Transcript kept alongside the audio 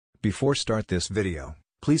Before start this video,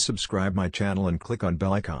 please subscribe my channel and click on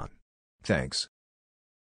bell icon. Thanks.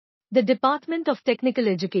 The Department of Technical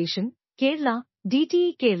Education, Kerala,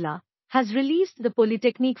 DTE Kerala, has released the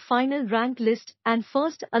Polytechnic final rank list and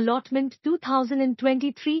first allotment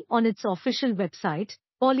 2023 on its official website,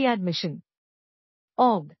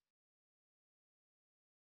 polyadmission.org.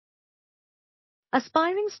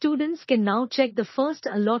 Aspiring students can now check the first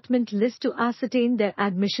allotment list to ascertain their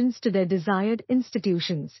admissions to their desired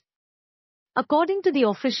institutions. According to the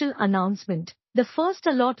official announcement, the first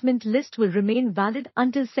allotment list will remain valid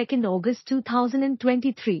until 2nd August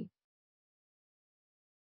 2023.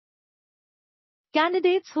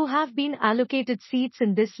 Candidates who have been allocated seats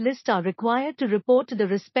in this list are required to report to the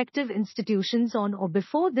respective institutions on or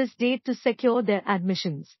before this date to secure their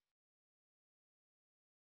admissions.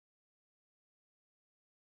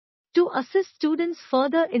 To assist students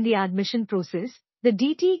further in the admission process, the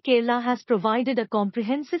DTE Kerala has provided a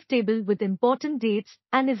comprehensive table with important dates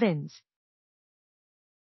and events.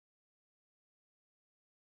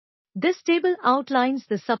 This table outlines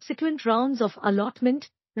the subsequent rounds of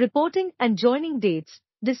allotment, reporting and joining dates,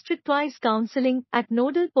 district-wise counselling at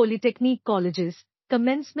nodal polytechnic colleges,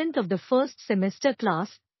 commencement of the first semester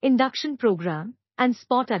class, induction program, and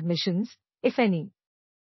spot admissions, if any.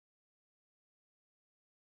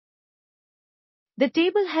 The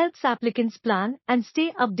table helps applicants plan and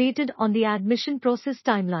stay updated on the admission process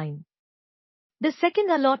timeline. The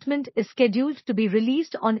second allotment is scheduled to be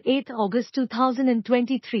released on 8th August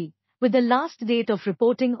 2023, with the last date of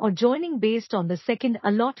reporting or joining based on the second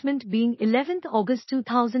allotment being 11th August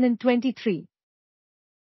 2023.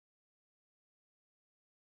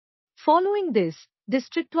 Following this,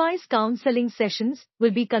 district-wise counselling sessions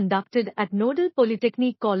will be conducted at nodal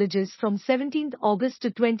polytechnic colleges from 17th August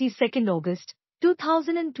to 22nd August.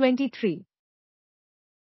 2023.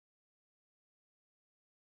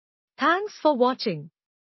 Thanks for watching.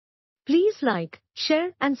 Please like, share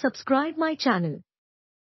and subscribe my channel.